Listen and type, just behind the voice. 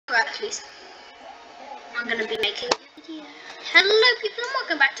But at least I'm going to be making a video. Hello people and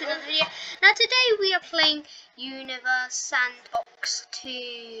welcome back to another video. Now today we are playing Universe Sandbox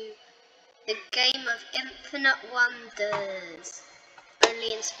 2. The game of infinite wonders.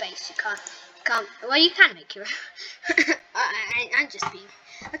 Only in space. You can't, well you can make your own. I'm just being,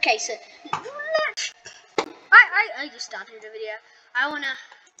 okay, so, I just started the video. I want to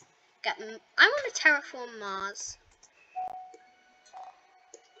terraform Mars.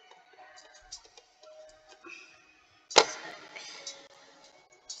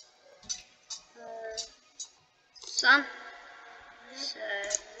 Sun.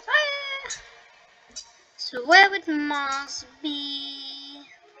 So where would Mars be?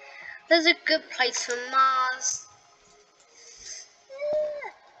 There's a good place for Mars.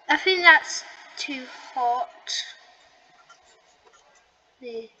 I think that's too hot.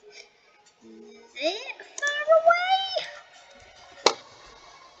 Is it far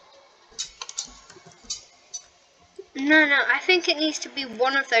away? No, I think it needs to be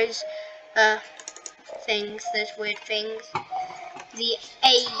one of those things, those weird things. The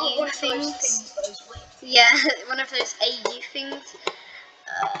AU things. Yeah, one of those AU things.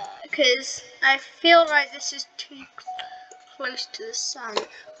 Because I feel like this is too close to the sun.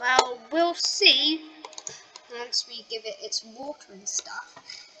 Well, we'll see once we give it its water and stuff.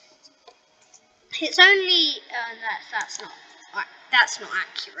 It's only that's not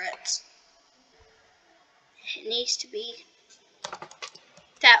accurate. It needs to be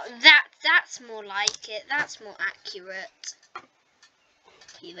that's more like it. That's more accurate.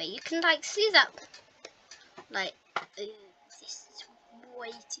 Anyway, you can like see that. Like this is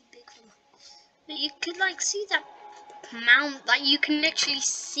way too big for me. But you could like see that mount. Like you can literally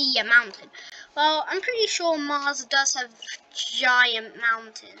see a mountain. Well, I'm pretty sure Mars does have giant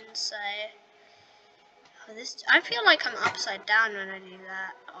mountains. So I feel like I'm upside down when I do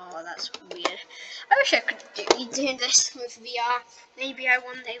that. Oh, that's weird. I wish I could do this with VR. Maybe I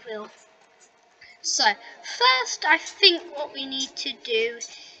one day will. So, first I think what we need to do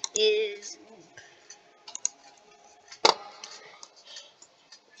is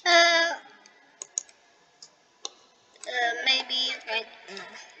maybe like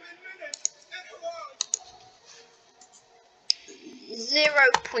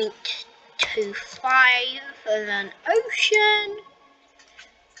 0.25 of an ocean.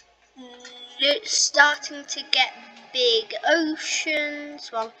 It's starting to get big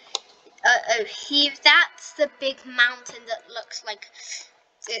oceans. Well, oh, here, that's the big mountain that looks like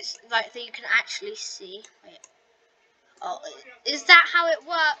it's like that you can actually see. Wait. Oh, is that how it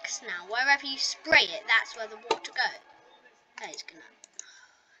works now? Wherever you spray it, that's where the water goes. That is gonna.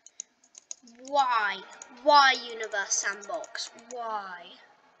 Why? Why Universe Sandbox? Why?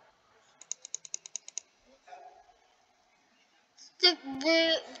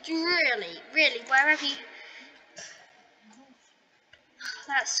 Really, wherever you.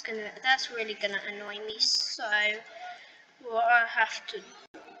 That's really gonna annoy me. So what I have to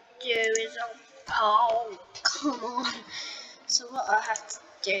do is oh come on. So what I have to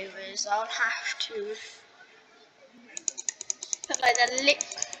do is I'll have to put like the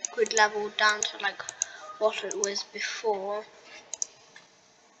liquid level down to like what it was before.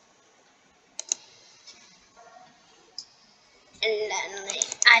 And then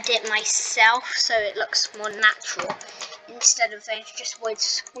add it myself so it looks more natural instead of those just weird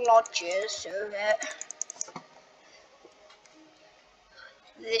splodges of it.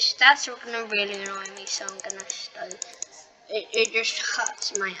 That's gonna really annoy me, so I'm gonna stop. It just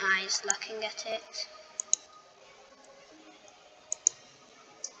hurts my eyes looking at it.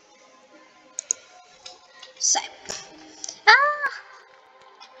 So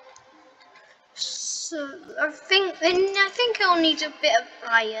I think I'll need a bit of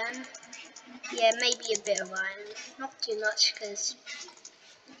iron. Yeah, maybe a bit of iron, not too much, because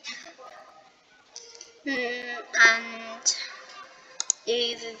and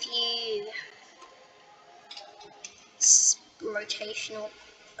overview rotational.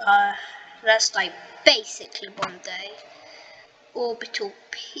 That's like basically 1 day. Orbital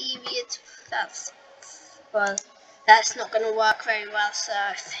period. That's not going to work very well. So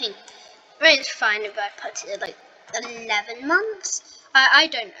I think it's fine if I put it at like 11 months. I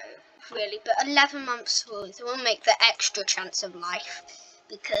don't know really, but 11 months will make the extra chance of life,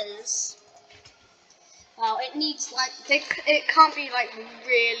 because well, it needs like it can't be like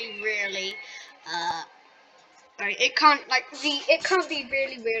really it can't be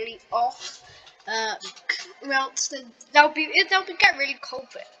really off, or else they'll get really cold.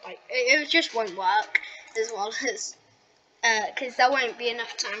 But like it just won't work, as well as because there won't be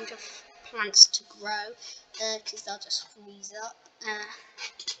enough time for plants to grow, because they'll just freeze up.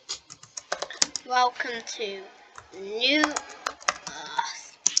 Welcome to New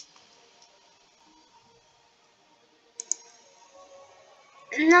Earth.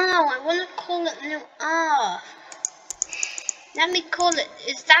 No, I want to call it New Earth. Let me call it.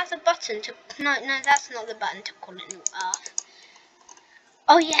 Is that the button to? No, that's not the button to call it New Earth.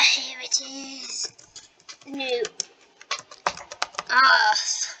 Oh yeah, here it is. New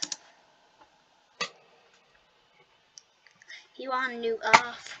Earth. You are New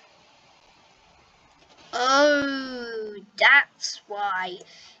Earth. Oh, that's why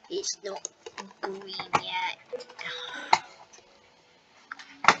it's not green yet.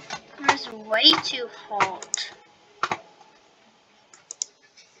 It's way too hot.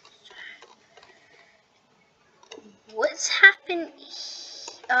 What's happened?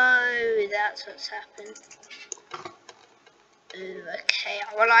 Oh, that's what's happened. Oh, okay.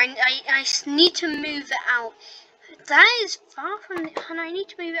 Well, I need to move it out. That is far from the, and I need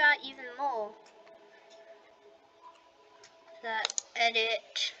to move it out even more. That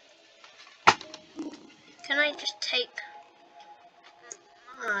edit. Can I just take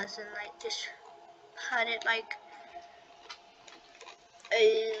Mars and like just put it like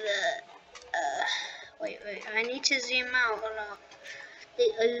over? Wait. I need to zoom out a lot.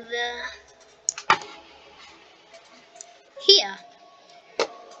 Over here.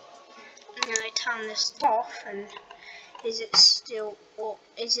 And then I turn this off, and is it still, or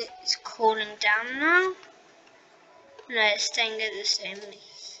is it cooling down now? No, it's staying at the same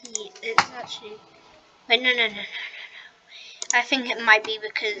heat. It's actually, wait, no. I think it might be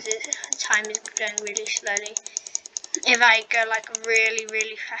because time is going really slowly. If I go like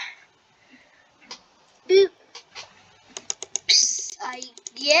really fast. Oops, I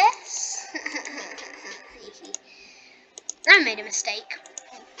guess. I made a mistake.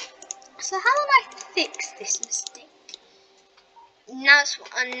 So how will I fix this mistake? That's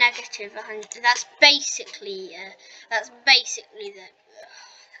a negative 100. That's basically the. That's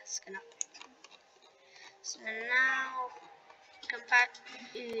gonna. So now come back.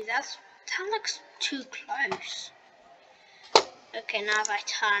 Ooh, that looks too close. Okay, now if I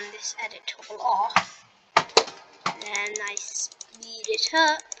turn this edit tool off, then I speed it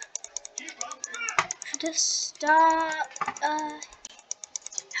up to start.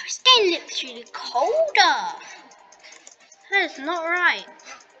 It's getting literally colder. That is not right.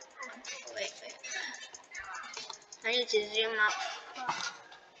 Wait. I need to zoom up.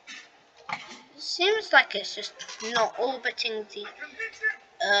 It seems like it's just not orbiting the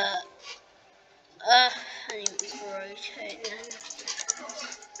Earth. I need to rotate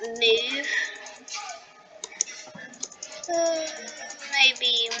and move.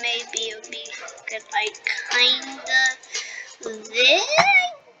 Maybe it'll be good, like kinda there,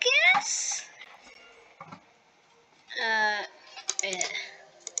 I guess. Yeah.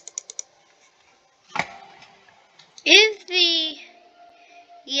 If the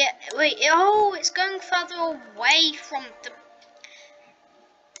wait, oh, it's going further away from the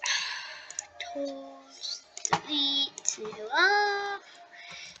tools. Delete New Earth.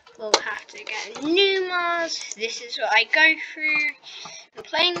 We'll have to get a new Mars. This is what I go through in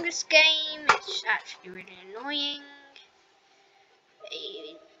playing this game. It's actually really annoying.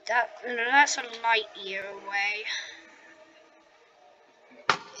 That's a light year away.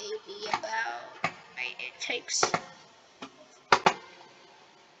 Maybe about. It takes.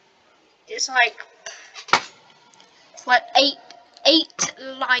 It's like what 8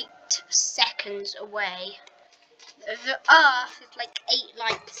 light seconds away. The Earth is like 8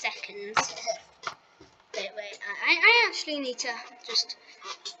 light seconds. Wait. I actually need to just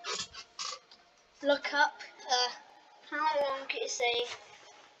look up how long is a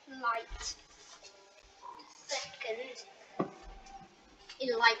light second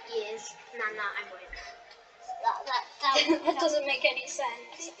in light years. No, I won't. That doesn't make any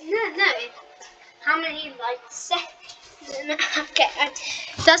sense. No. How many light seconds? Okay,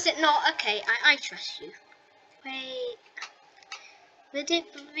 does it not? Okay, I trust you. Wait, would it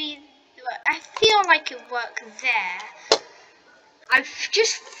be? I feel like it worked there. I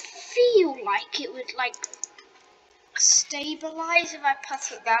just feel like it would like stabilize if I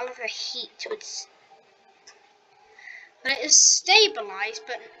put it down. The heat would. But it is stabilized,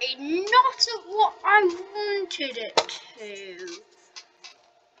 but not at what I wanted it to.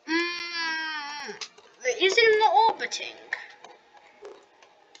 Is it not orbiting?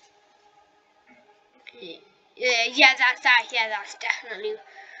 Yeah, that's definitely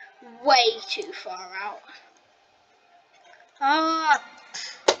way too far out.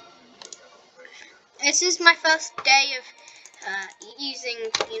 This is my first day of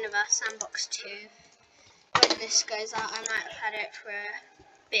using Universe Sandbox 2. When this goes out, I might have had it for a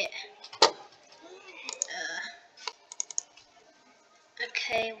bit.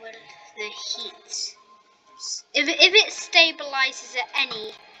 the heat. If it stabilizes at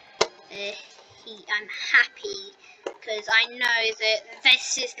any heat, I'm happy, because I know that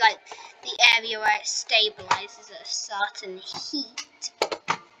this is like the area where it stabilizes at a certain heat.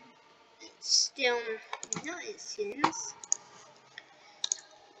 Still, no, it seems.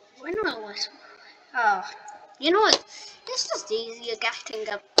 When I was, you know what? It's just easier getting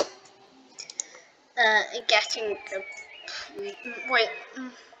a, wait,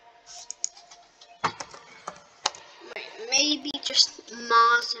 maybe just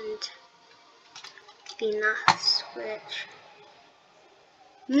Mars and Venus, which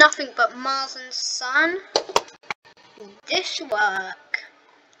nothing but Mars and Sun. Will this work?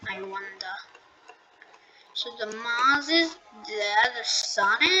 I wonder. So the Mars is there, the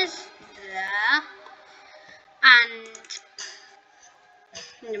Sun is there, and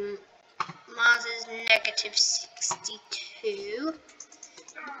the Mars is -62.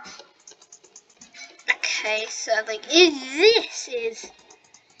 Okay, so like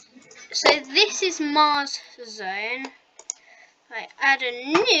this is Mars zone. I add a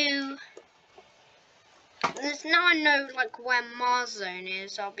new. Now I know like where Mars zone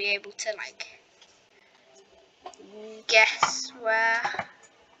is. I'll be able to like guess where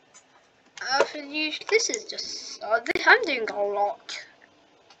Earth is used. This is just. I'm doing a lot.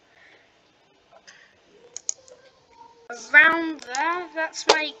 Around there, that's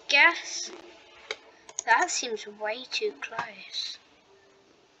my guess. That seems way too close.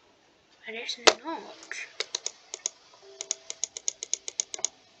 But it's not.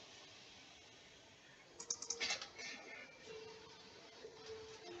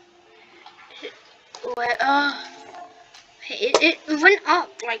 Where, it went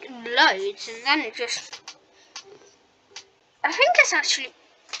up like loads, and then it just. I think it's actually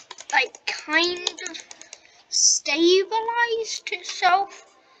like kind of stabilized itself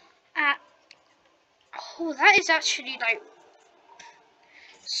at. Oh, that is actually like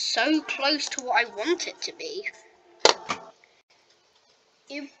so close to what I want it to be.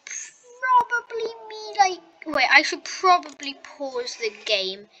 It'd probably be like. Wait, I should probably pause the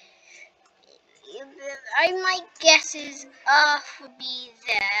game. My guess is Earth would be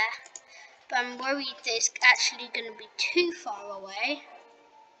there, but I'm worried that it's actually going to be too far away.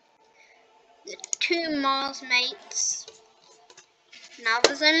 The 2 Mars mates. Now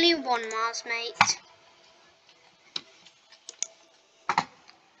there's only 1 Mars mate.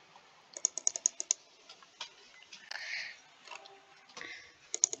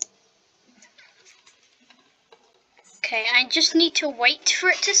 Okay, I just need to wait for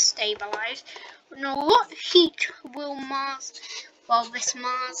it to stabilize. Now, what heat will this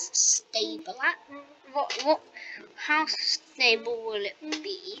Mars stable at? How stable will it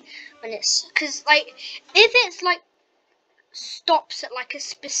be when it's? Because like, if it's like stops at like a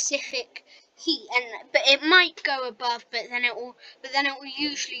specific heat, but it might go above, but then it will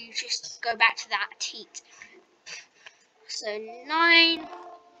usually just go back to that heat. So 9.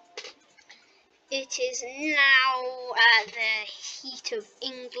 It is now the heat of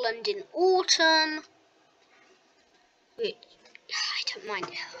England in autumn. Which I don't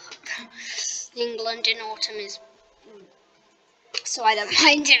mind. England in autumn is, so I don't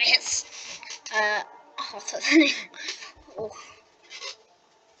mind if it's hotter than it. Oh.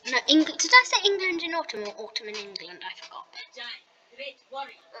 No, England. Did I say England in autumn or autumn in England? I forgot.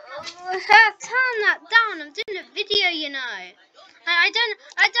 Turn that down. I'm doing a video, you know. I don't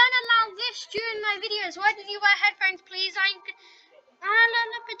allow this during my videos. Why did you wear headphones, please?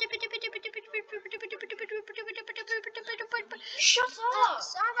 Shut up!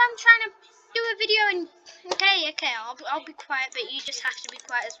 Sorry, I'm trying to do a video and okay, I'll be quiet, but you just have to be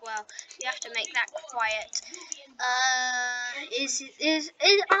quiet as well. You have to make that quiet. Is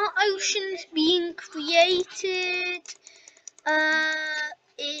our oceans being created?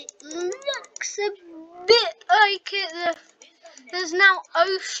 It looks a bit like it. There's now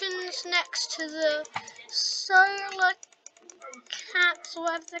oceans next to the solar caps, or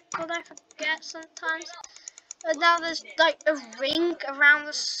whatever they're called, I forget sometimes. But now there's like a ring around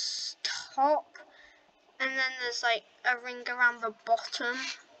the top, and then there's like a ring around the bottom.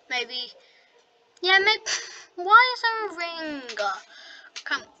 Maybe, yeah, maybe. Why is there a ring?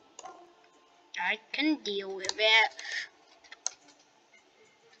 Come, I can deal with it.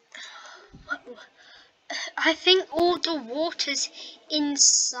 I think all the water's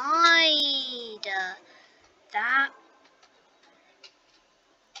inside that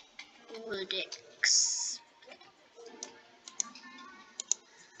would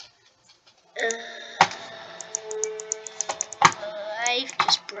I've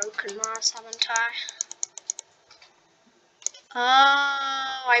just broken Mars, haven't I? Oh,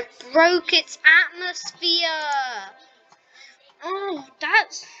 I broke its atmosphere. Oh,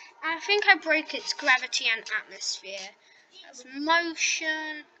 I think I broke its gravity and atmosphere. That's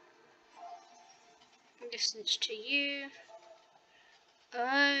motion. Distance to you.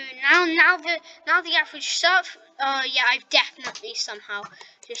 Oh, now the average surf. Oh yeah, I've definitely somehow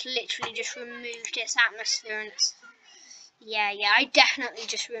literally just removed its atmosphere and yeah, I definitely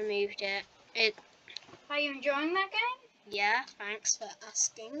just removed it. Are you enjoying that game? Yeah, thanks for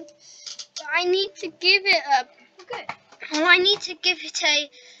asking. But I need to give it a. Good. Well, I need to give it a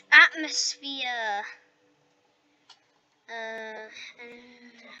atmosphere.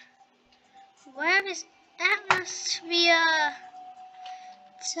 Where is atmosphere?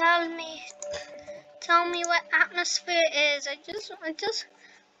 Tell me what atmosphere is. I just.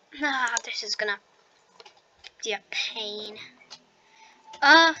 This is gonna be a pain.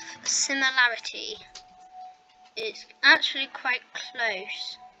 Earth similarity. It's actually quite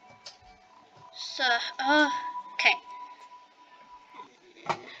close. So, okay.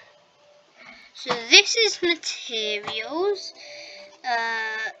 So this is materials.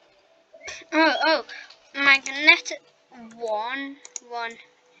 Magnetic one,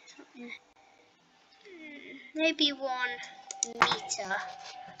 maybe 1 meter.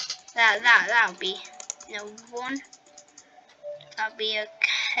 That'll be, one. That'll be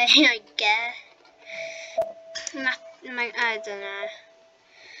okay, I guess. I don't know.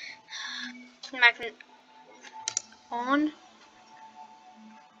 Magnet on.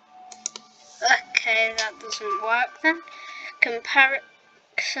 Okay, that doesn't work then.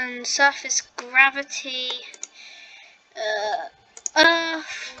 Comparison surface gravity.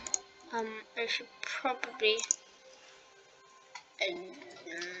 Earth. I should probably.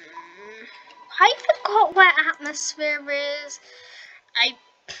 I forgot where atmosphere is. I've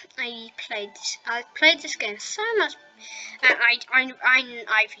played this game so much, and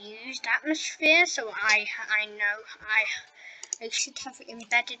I've used atmosphere, so I know I should have it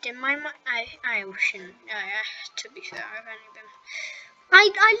embedded in my mind. I shouldn't. To be fair, I've only been. I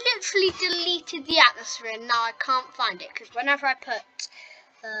literally deleted the atmosphere, and now I can't find it because whenever I put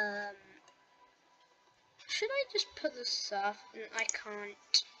should I just put the surf? I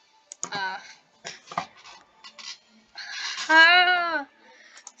can't.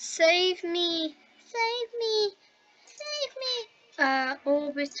 Save me! Save me! Save me!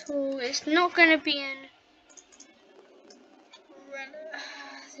 Orbital. It's not gonna be in.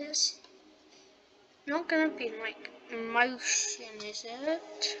 This. Not gonna be in like motion, is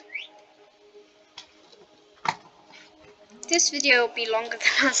it? This video will be longer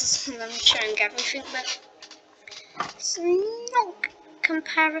than others when I'm showing everything, but it's not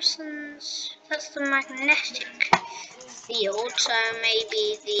comparisons. That's the magnetic field, so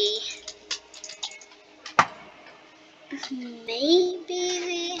maybe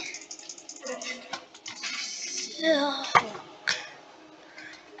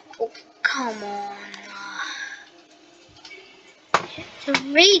oh, come on. The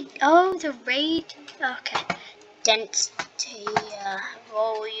rate. Okay. Density,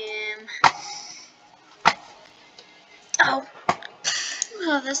 volume. Oh,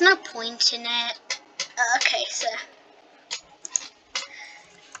 there's no point in it. Okay, so.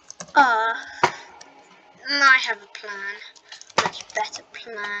 I have a plan. Much better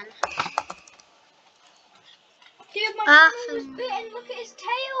plan. Dude, my camera was bitten. Look at his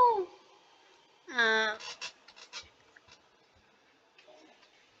tail. No.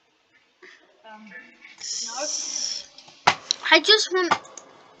 I just want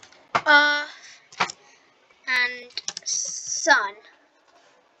Earth and Sun.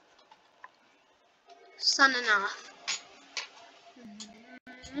 Sun and Earth.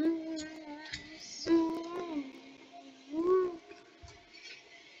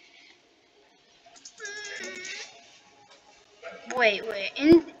 Wait,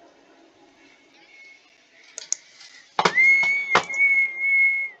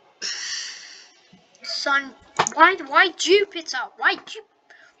 Sun. Why Jupiter? Why Jupiter?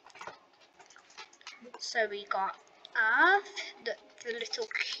 So we got Earth, the little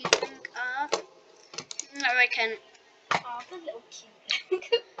cube Earth. I reckon. Oh, the little cute.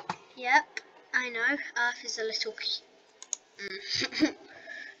 Yep, I know. Earth is a little cube.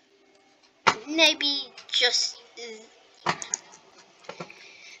 Maybe just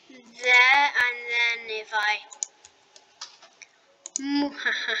there, and then if I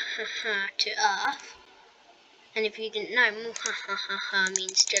to Earth, and if you didn't know,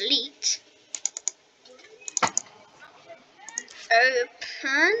 means delete.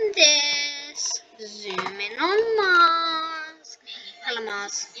 Open this, zoom in on Mars, Hello,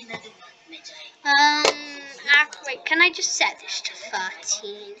 Mars. Wait, can I just set this to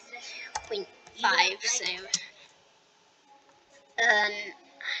 13.5?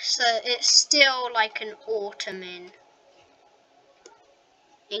 So it's still like an autumn in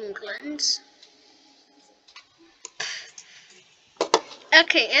England.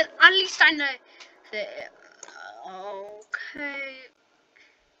 Okay, at least I know that. Okay.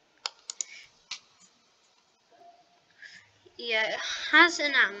 Yeah, it has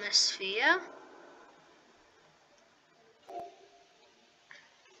an atmosphere.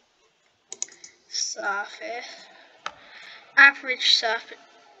 Surface. Average surface.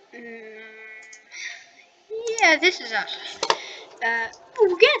 Yeah, this is actually.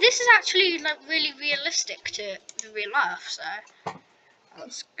 Oh yeah, this is actually like really realistic to the real life, so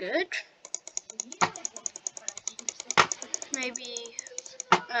that's good. Maybe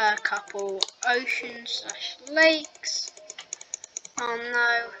a couple oceans / lakes. Oh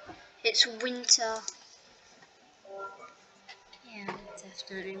no, it's winter. Yeah, I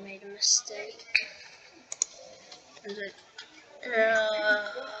definitely made a mistake. Is it?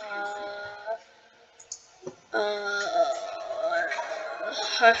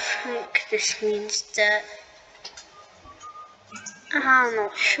 I think this means that. I'm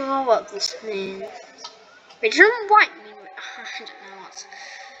not sure what this means. Wait, doesn't white mean? I don't know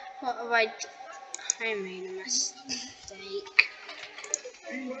what have I made a mistake.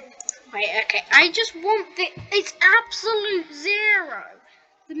 Wait, okay. I just want it's absolute zero.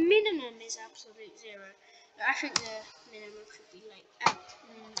 The minimum is absolute zero. I think the minimum should be like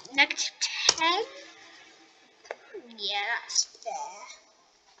 -10. Yeah, that's fair.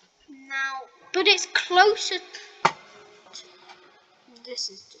 Now, but it's closer. This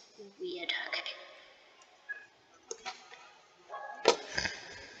is weird. Okay.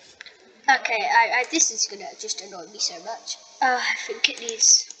 Okay, this is gonna just annoy me so much. I think it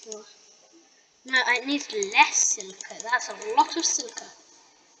needs more. No, it needs less silica. That's a lot of silica.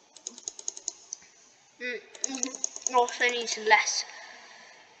 It also needs less.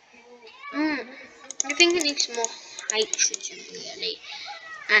 I think it needs more hydrogen, really.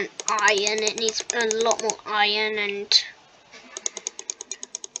 And iron. It needs a lot more iron and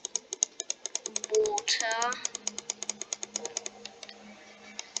water.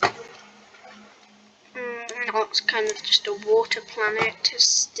 Now it's kind of just a water planet. It's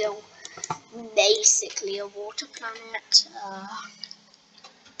still basically a water planet.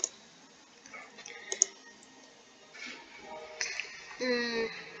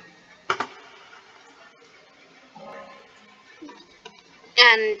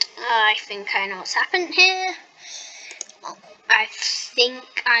 And I think I know what's happened here. I think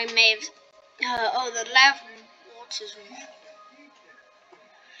I may have. The level waters.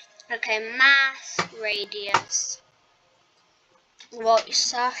 Okay, mass, radius. What is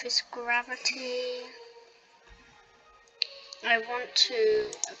surface gravity? I want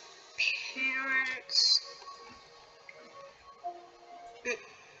to appearance.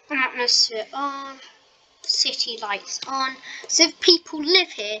 Atmosphere on. City lights on. So if people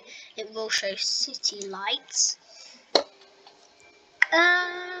live here, it will show city lights.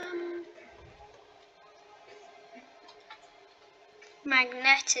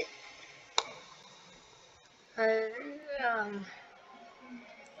 Magnetic.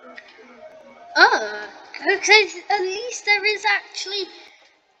 Because at least there is actually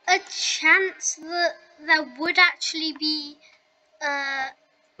a chance that there would actually be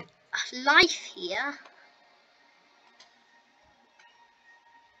life here.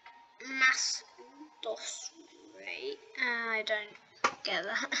 Mass DOS rate. I don't get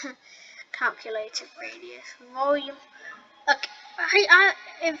that. Calculated radius. Volume. Okay.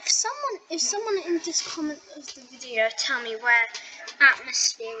 If someone in this comment of the video tell me where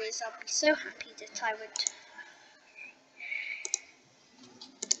atmosphere is, I'll be so happy that I would.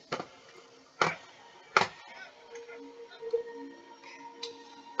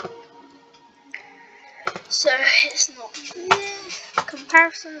 So it's not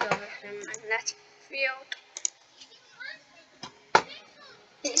comparisons of a magnetic field.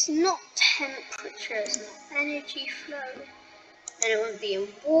 It's not temperature, it's not energy flow. And it won't be in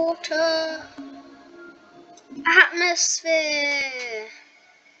water. Atmosphere.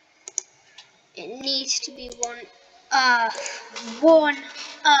 It needs to be one Earth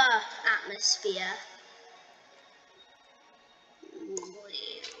atmosphere.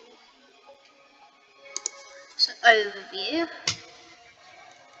 So overview.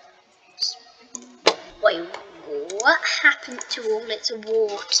 Wait, what happened to all its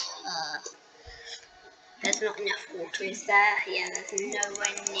water? There's not enough water, is there? Yeah, there's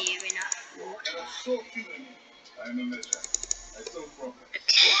nowhere near enough water.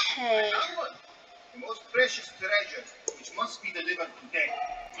 Okay. The most precious treasure, which must be delivered today.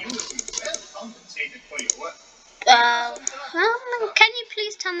 You yourself compensated for your work. Can you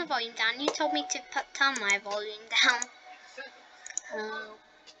please turn the volume down? You told me to turn my volume down.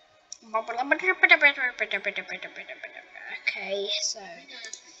 Okay, so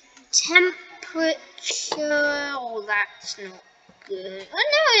temperature. Oh, that's not good. Oh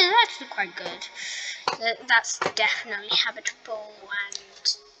no, it's actually quite good. That's definitely habitable and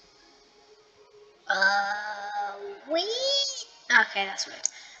we. Okay, that's weird.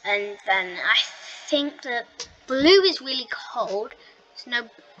 And then I think that blue is really cold. There's no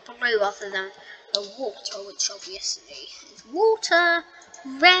blue other than the water, which obviously is water.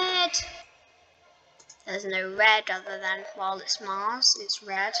 Red. There's no red other than, well, it's Mars. It's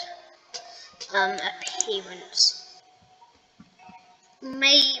red. Appearance.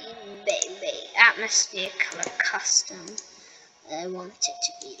 Maybe atmosphere color custom. I want it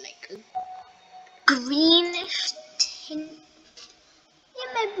to be like a greenish tint. Yeah,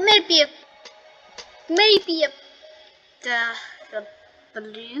 maybe the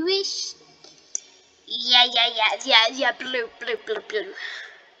bluish. Yeah. Blue.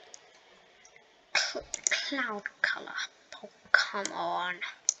 Cloud color. Oh, come on.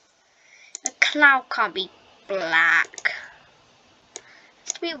 A cloud can't be black.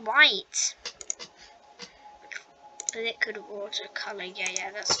 It's to be white. Liquid watercolor.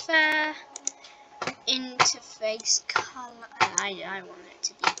 Yeah, that's fair. Interface color. I want it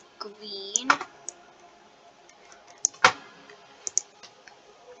to be green.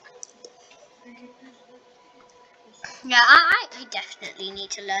 Yeah, I definitely need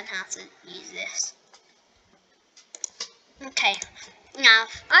to learn how to use this. Okay, now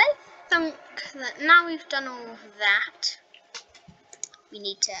I think that now we've done all of that, we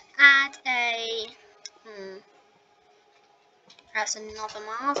need to add a. That's another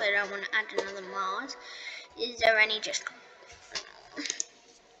Mars. I don't want to add another Mars. Is there any just?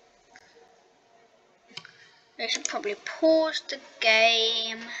 I should probably pause the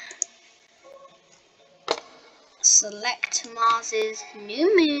game. Select Mars's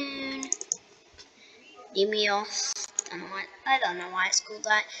new moon. Deimos. I don't know why it's called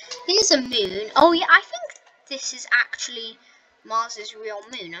that. Here's a moon. Oh yeah, I think this is actually Mars's real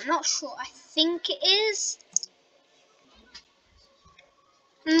moon. I'm not sure. I think it is.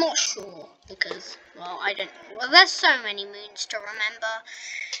 I'm not sure because, well, I don't. Well, there's so many moons to remember.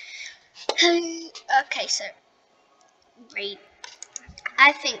 Okay, so wait.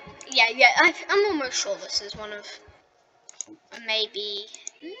 I think, yeah. I'm almost sure this is one of maybe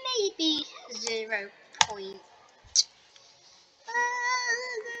 0.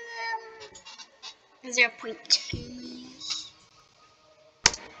 0.2.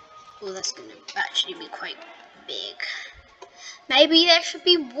 Oh, that's gonna actually be quite big. Maybe there should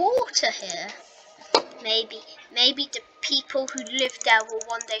be water here. Maybe the people who live there will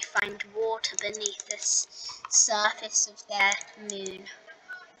one day find water beneath this surface of their moon.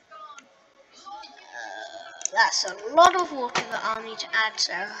 That's a lot of water that I'll need to add,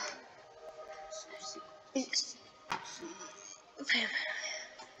 so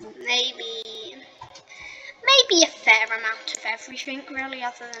maybe a fair amount of everything, really,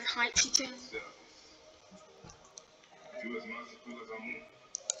 other than hydrogen.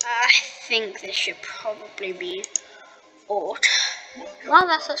 I think this should probably be water. Well,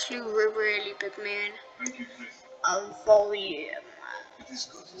 that's actually a really big moon. A volume.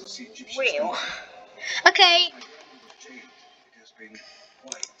 Real. Okay.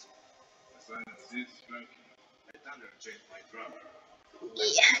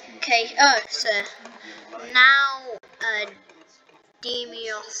 Yeah, okay. Oh, so now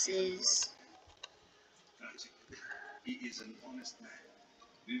Deimos is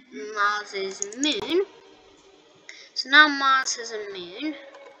Mars's moon. So now Mars has a moon,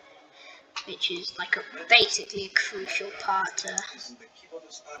 which is like basically a crucial part to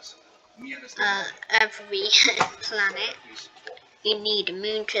every planet. You need a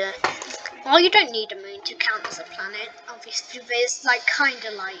moon to. Well, you don't need a moon to count as a planet. Obviously, but it's like kind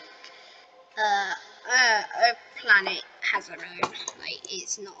of like a planet has her own. Like,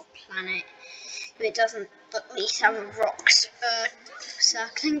 it's not a planet if it doesn't at least have rocks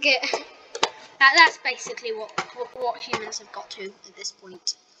circling it. That's basically what humans have got to at this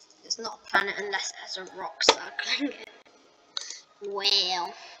point. It's not a planet unless it has a rock circling it.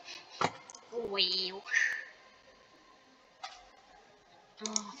 Well.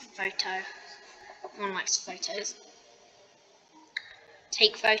 Oh, photo. One likes photos.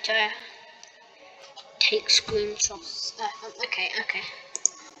 Take photo. Take screenshots. Okay.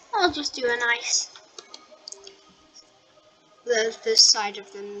 I'll just do a nice the side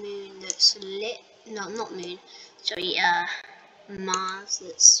of the moon that's lit. No, not moon. Sorry, Mars.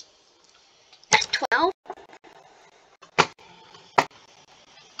 That's 12.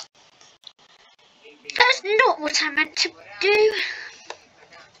 That's not what I meant to do.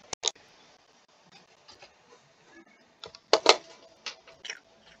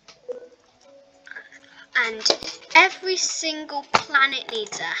 And every single planet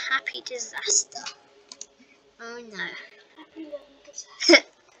needs a happy disaster. Oh no.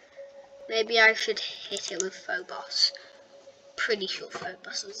 Maybe I should hit it with Phobos. Pretty sure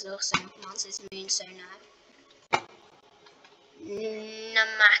Phobos is also Mars' moon, so no.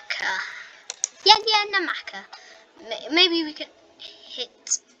 Namaka. Yeah, Namaka. Maybe we could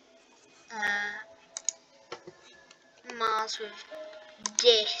hit Mars with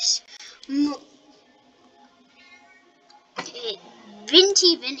this. It didn't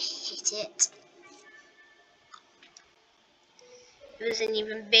even hit it. It wasn't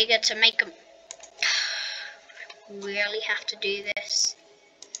even bigger to make them really have to do this.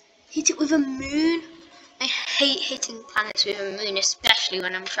 Hit it with a moon? I hate hitting planets with a moon, especially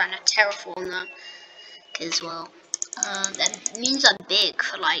when I'm trying to terraform them. Because, well, the moons are big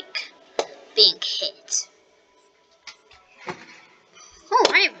for, like, being hit. Oh,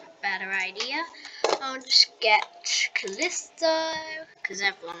 I have a better idea. I'll just get Callisto, because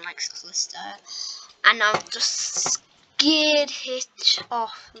everyone likes Callisto. And I'll just skid hit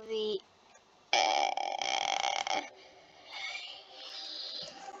off the air.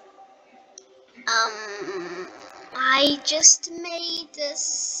 I just made the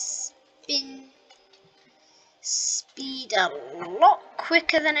speed a lot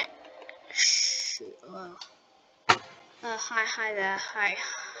quicker than it should. Hi there, hi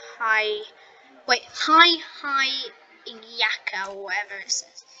Yaka, or whatever it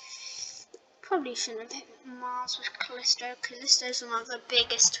says. Probably shouldn't have hit Mars with Callisto. Callisto's one of the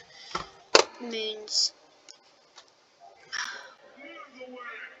biggest moons.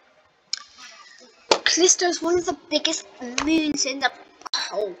 Callisto's one of the biggest moons in the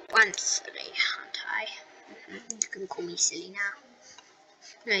whole one, silly, aren't I? You can call me silly now.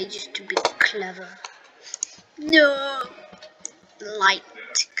 No, just to be clever. No! Light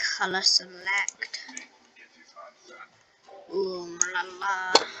color select. Ooh, la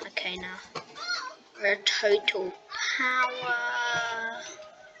la. Okay, now. Total power.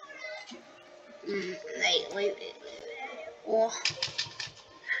 Wait. Or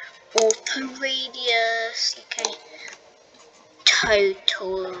auto radius. Okay.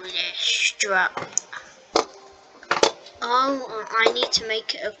 Total destruct. Oh, I need to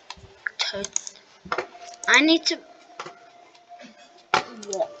make it a total. I need to.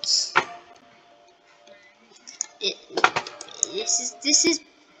 What? This is.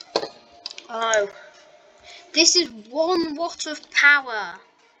 Oh. This is 1 watt of power.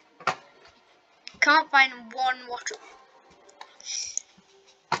 Can't find 1 watt of...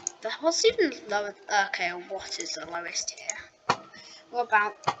 What's even lower? Okay, a watt is the lowest here. What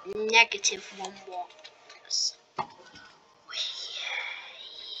about negative 1 watt?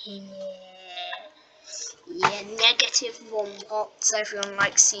 Yeah, negative 1 watt. So everyone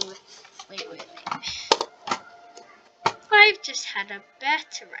likes seeing. Wait. I've just had a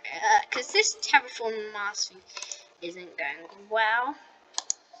better, because this terraforming Mars thing isn't going well.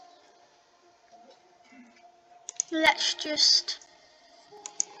 Let's just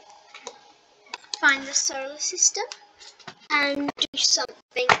find the solar system and do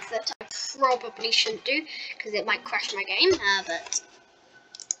something that I probably shouldn't do because it might crash my game. But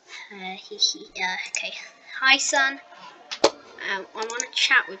okay. Hi, son. I want to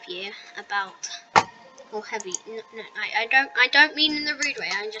chat with you about. Oh, heavy. No, I don't mean in the rude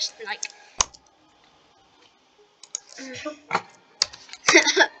way. I'm just like.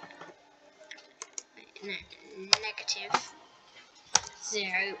 Negative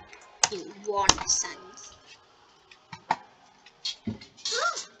 0.1%.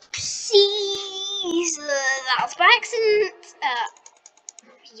 Oopsies! That was by accident.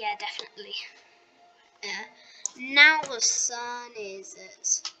 Yeah, definitely. Now the sun is.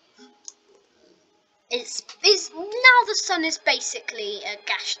 Now the sun is basically a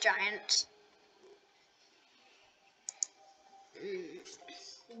gas giant.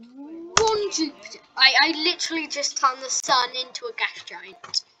 One Jupiter. I literally just turned the sun into a gas giant.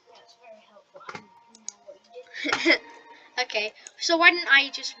 That's very helpful. I know what you did. Okay, so why don't I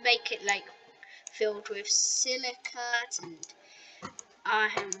just make it like filled with silicate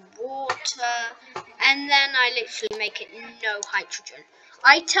and water, and then I literally make it no hydrogen.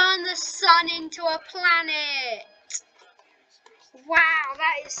 I turn the sun into a planet. Wow,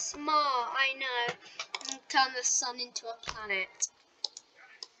 that is smart. I know. and turn the sun into a planet.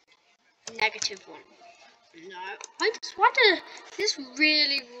 -1. No. This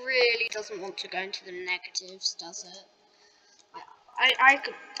really doesn't want to go into the negatives, does it?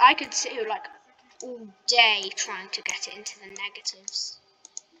 I could sit here like all day trying to get it into the negatives.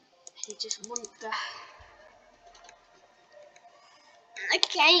 He just wouldn't go.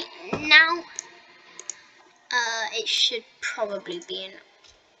 Okay, now it should probably be in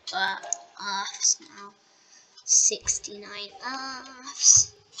Earths now. 69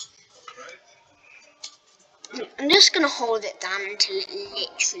 Earths. I'm just gonna hold it down until it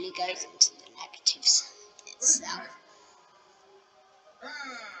literally goes into the negatives itself.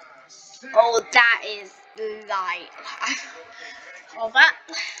 Oh, that is light. Oh, that.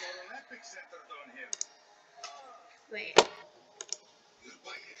 Wait,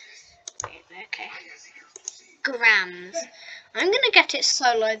 okay. Grams. I'm gonna get it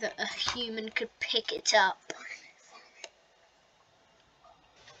so low that a human could pick it up.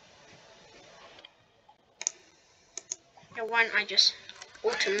 Or won't I just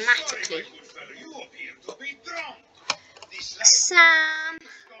automatically?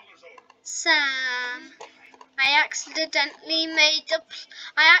 Sam, I accidentally made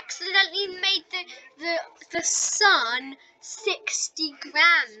the sun 60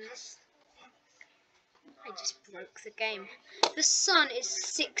 grams. I just broke the game. The sun is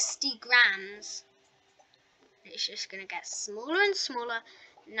 60 grams. It's just gonna get smaller and smaller.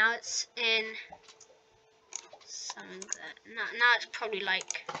 Now it's in something that now it's probably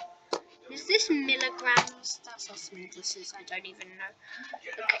like, is this milligrams? That's how small this is. I don't even know.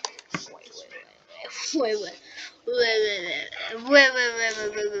 Okay. Wait.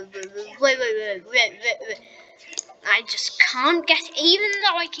 I just can't get it, even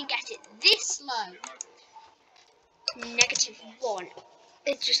though I can get it this low. -1.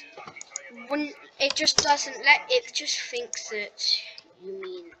 It just doesn't let. It just thinks that you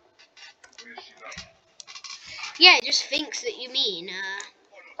mean. Yeah, it just thinks that you mean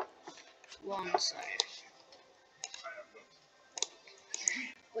 1. So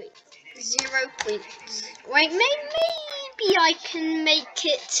wait, 0. Wait, maybe I can make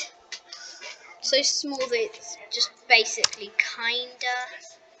it so small that it's just basically kinda.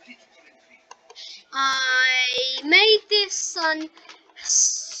 I made this sun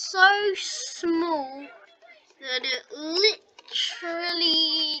so small that it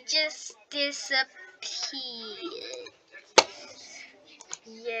literally just disappeared.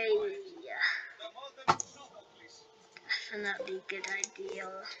 Yay. Definitely a good idea.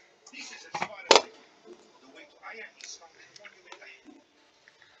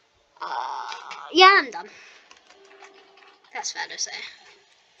 Yeah, I'm done. That's fair to say.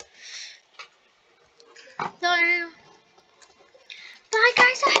 So, bye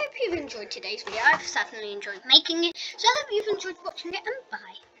guys, I hope you've enjoyed today's video. I've certainly enjoyed making it, so I hope you've enjoyed watching it, and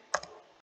bye.